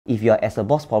If you are as a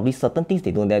boss, probably certain things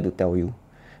they don't dare to tell you.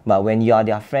 But when you are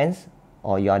their friends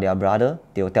or you are their brother,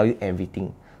 they will tell you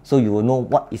everything. So you will know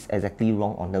what is exactly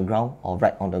wrong on the ground or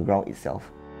right on the ground itself.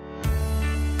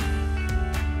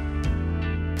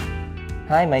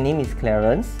 Hi, my name is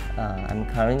Clarence. I'm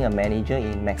currently a manager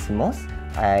in Maximus.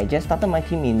 I just started my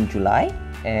team in July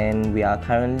and we are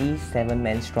currently 7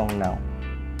 men strong now.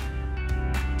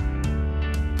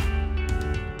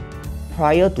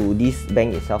 Prior to this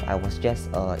bank itself, I was just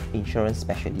an insurance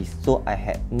specialist, so I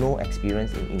had no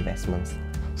experience in investments.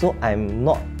 So I'm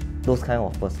not those kind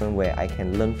of person where I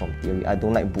can learn from theory. I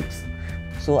don't like books.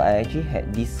 So I actually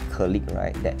had this colleague,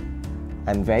 right, that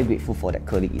I'm very grateful for that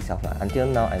colleague itself. Until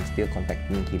now, I'm still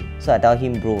contacting him. So I tell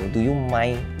him, bro, do you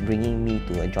mind bringing me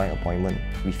to a joint appointment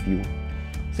with you?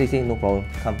 So he said, no problem,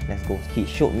 come, let's go. He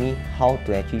showed me how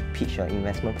to actually pitch an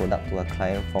investment product to a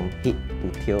client from head to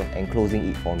tail and closing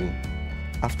it for me.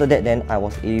 After that, then I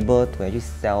was able to actually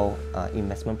sell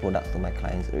investment products to my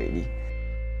clients already.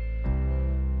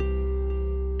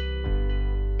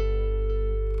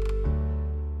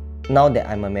 Now that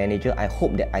I'm a manager, I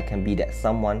hope that I can be that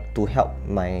someone to help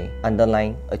my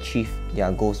underline achieve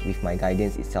their goals with my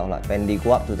guidance itself. Like when they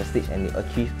go up to the stage and they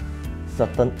achieve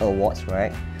certain awards,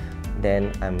 right?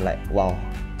 Then I'm like, wow,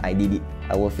 I did it.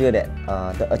 I will feel that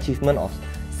the achievement of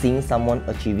seeing someone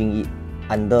achieving it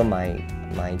under my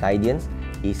guidance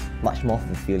is much more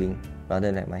fulfilling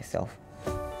rather than myself.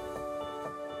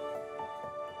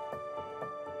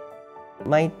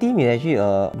 My team is actually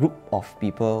a group of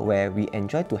people where we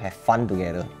enjoy to have fun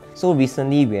together. So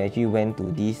recently we actually went to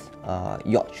this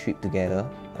yacht trip together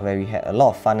where we had a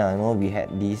lot of fun. We had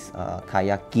this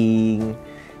kayaking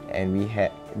and we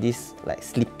had this like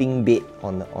sleeping bed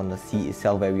on the sea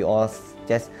itself where we all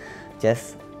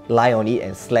just lie on it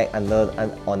and slack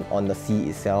on the sea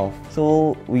itself.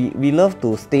 So we love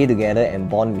to stay together and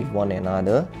bond with one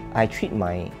another. I treat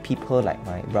my people like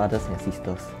my brothers and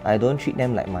sisters. I don't treat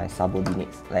them like my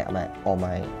subordinates, like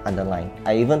my underline.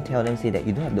 I even tell them, say that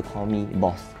you don't have to call me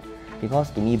boss,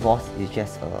 because to me boss is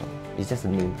just a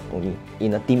name only.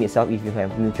 In a team itself, if you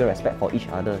have mutual respect for each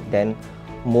other, then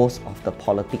most of the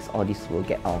politics, all this will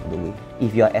get out of the way.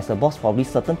 If you are as a boss, probably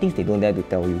certain things they don't dare to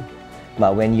tell you.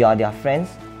 But when you are their friends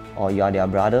or you are their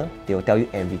brother, they will tell you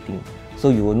everything. So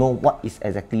you will know what is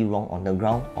exactly wrong on the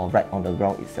ground or right on the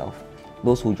ground itself.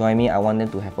 Those who join me, I want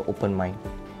them to have an open mind.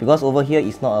 Because over here,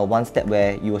 it's not a one step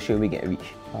where you will straightaway get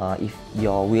rich. If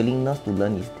your willingness to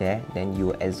learn is there, then you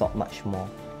will absorb much more.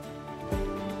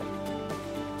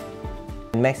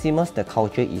 In Maximus, the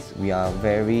culture is we are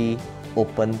very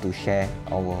open to share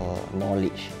our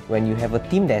knowledge. When you have a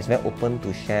team that is very open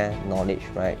to share knowledge,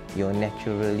 right, you'll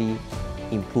naturally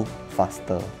improve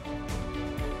faster.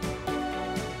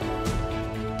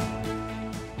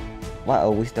 What I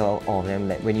always tell all of them,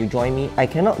 like when you join me, I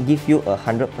cannot give you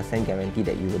 100% guarantee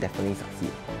that you will definitely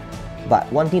succeed. But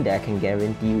one thing that I can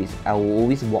guarantee you is I will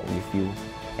always walk with you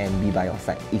and be by your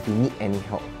side if you need any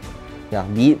help. Yeah,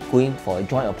 be it going for a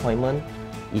joint appointment,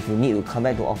 if you need to come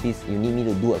back to office, you need me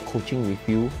to do a coaching with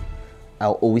you,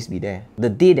 I'll always be there. The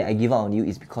day that I give up on you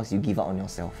is because you give up on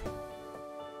yourself.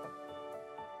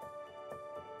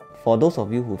 For those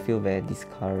of you who feel very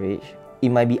discouraged, it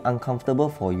might be uncomfortable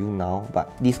for you now,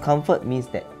 but discomfort means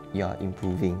that you are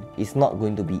improving. It's not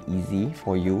going to be easy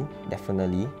for you,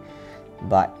 definitely,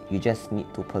 but you just need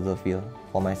to persevere.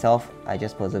 For myself, I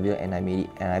just persevere and I made it,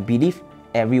 and I believe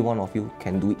every one of you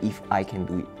can do it if I can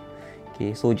do it.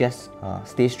 Okay, so just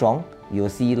stay strong. You'll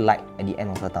see light at the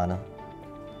end of the tunnel.